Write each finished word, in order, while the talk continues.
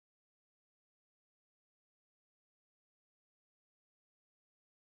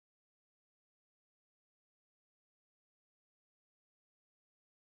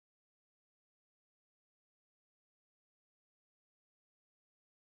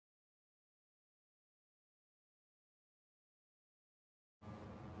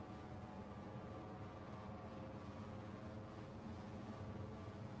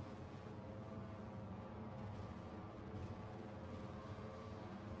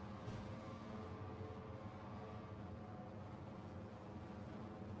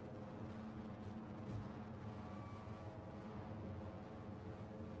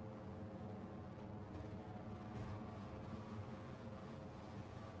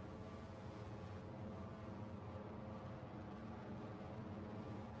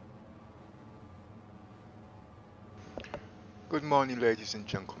Good morning, ladies and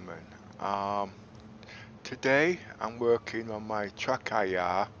gentlemen. Um, Today I'm working on my track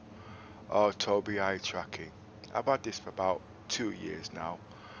IR or tobii eye tracking. I've had this for about 2 years now.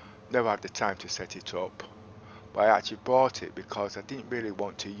 Never had the time to set it up, but I actually bought it because I didn't really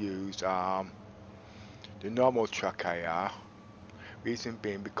want to use the normal track IR. Reason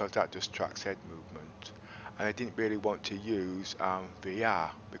being because that just tracks head movement, and I didn't really want to use VR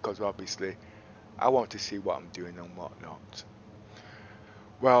because obviously I want to see what I'm doing and whatnot.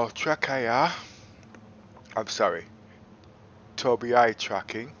 Well, track IR. I'm sorry. tobii eye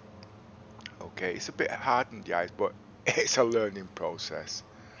tracking. Okay, it's a bit hard on the eyes, but it's a learning process.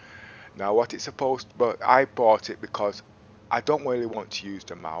 Now, what it's supposed, but I bought it because I don't really want to use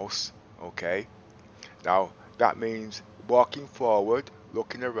the mouse. Okay, now that means walking forward,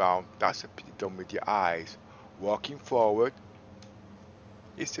 looking around. That's to be done with your eyes. Walking forward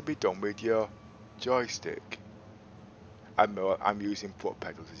is to be done with your joystick. I'm using foot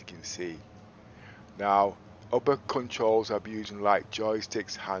pedals, as you can see. Now, other controls I'll be using like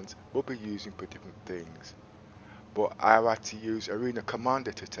joysticks, hands, will be using for different things. But I've had to use Arena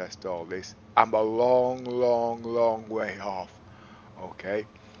Commander to test all this. I'm a long way off. Okay,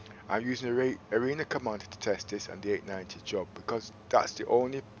 I'm using Arena Commander to test this and the 890 job because that's the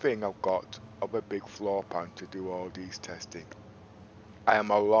only thing I've got of a big floor plan to do all these testing. I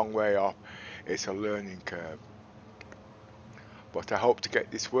am a long way off. It's a learning curve. But I hope to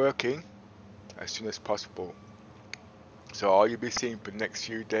get this working as soon as possible. So all you'll be seeing for the next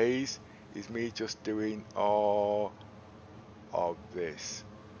few days is me just doing all of this.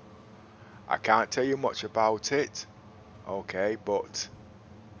 I can't tell you much about it, okay, but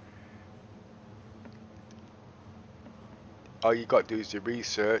all you got to do is the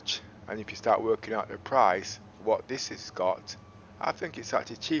research, and if you start working out the price for what this has got, I think it's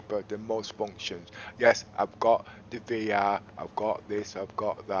actually cheaper than most functions. Yes, I've got the VR, I've got this, I've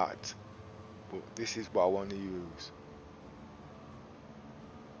got that, but this is what I want to use.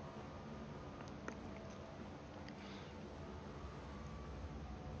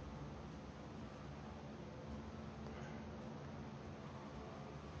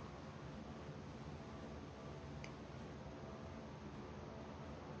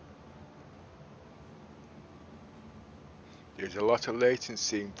 There's a lot of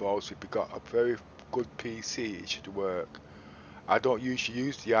latency involved, so if you've got a very good PC, it should work. I don't usually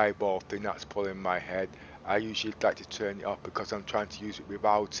use the eyeball thing that's pulling my head. I usually like to turn it off because I'm trying to use it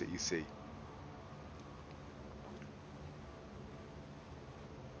without it, you see.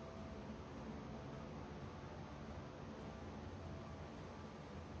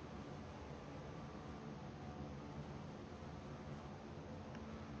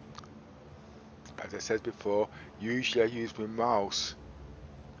 As I said before, usually I use my mouse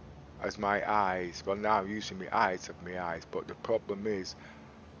as my eyes. Well, now I'm using my eyes as my eyes, but the problem is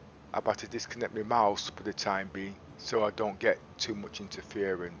I've had to disconnect my mouse for the time being so I don't get too much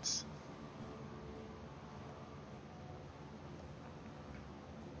interference.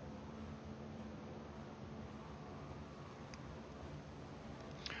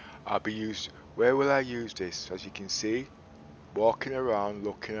 Where will I use this? As you can see, walking around,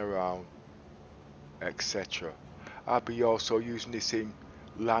 looking around, etc. I'll be also using this in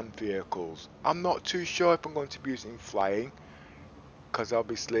land vehicles. I'm not too sure if I'm going to be using flying, because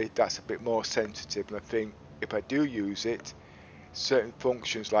obviously that's a bit more sensitive, and I think if I do use it, certain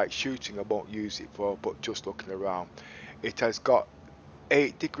functions like shooting I won't use it for, but just looking around. It has got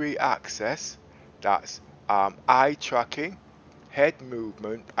 8-degree access, that's eye tracking, head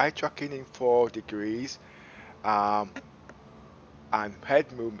movement, eye tracking in 4 degrees, um, and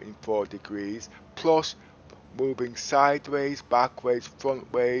head movement in 4 degrees, plus moving sideways, backwards,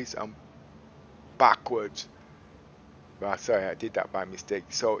 frontways, and backwards. Well, sorry, I did that by mistake.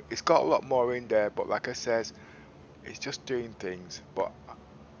 So it's got a lot more in there, but like I says, it's just doing things. But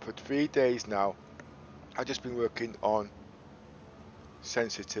for 3 days now, I've just been working on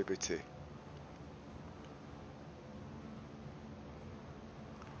sensitivity.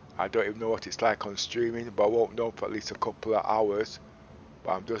 I don't even know what it's like on streaming, but I won't know for at least a couple of hours.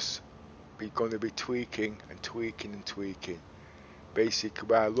 But I'm just going to be tweaking and tweaking and tweaking. Basically,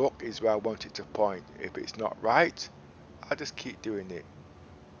 where I look is where I want it to point. If it's not right, I just keep doing it.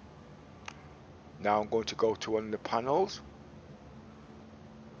 Now I'm going to go to one of the panels.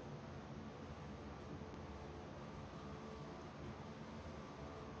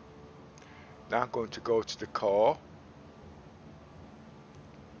 Now I'm going to go to the core.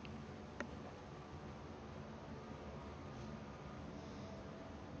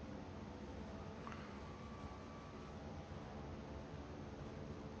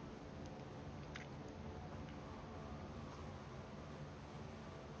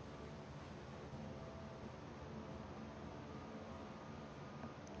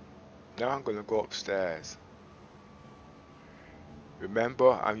 Now I'm going to go upstairs.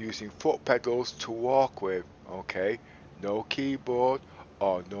 Remember, I'm using foot pedals to walk with, okay? No keyboard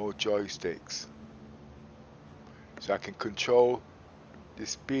or no joysticks. So I can control the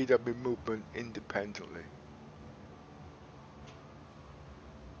speed of my movement independently.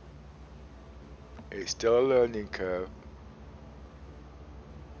 It's still a learning curve.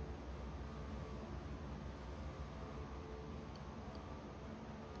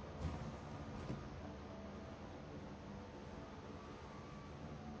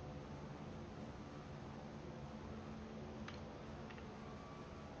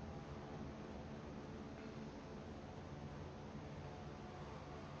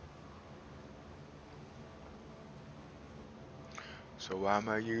 So why am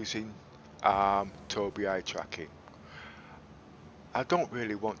I using tobii eye tracking? I don't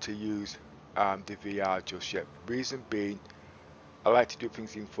really want to use the VR just yet. Reason being, I like to do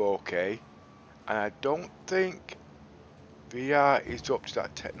things in 4K, and I don't think VR is up to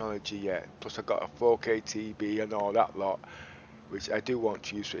that technology yet. Plus I got a 4K TV and all that lot, which I do want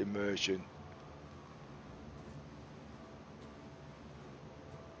to use for immersion.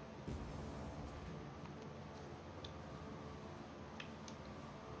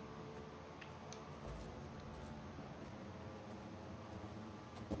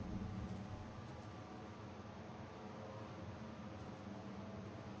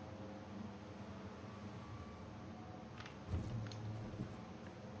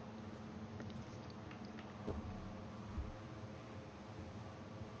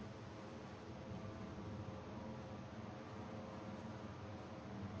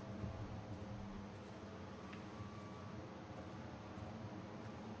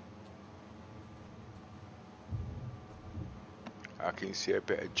 I can see a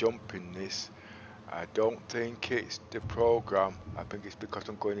bit of jump in this. I don't think it's the program. I think it's because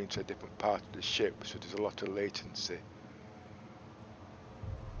I'm going into a different part of the ship, so there's a lot of latency.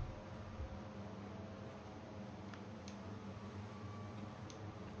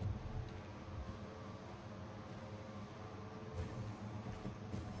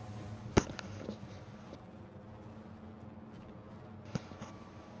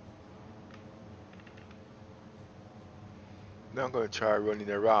 Now I'm going to try running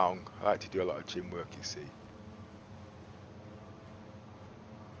around. I like to do a lot of gym work, you see.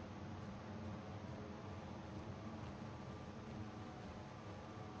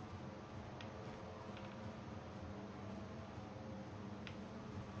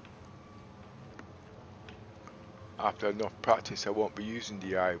 After enough practice I won't be using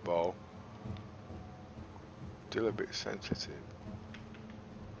the eyeball. Still a bit sensitive.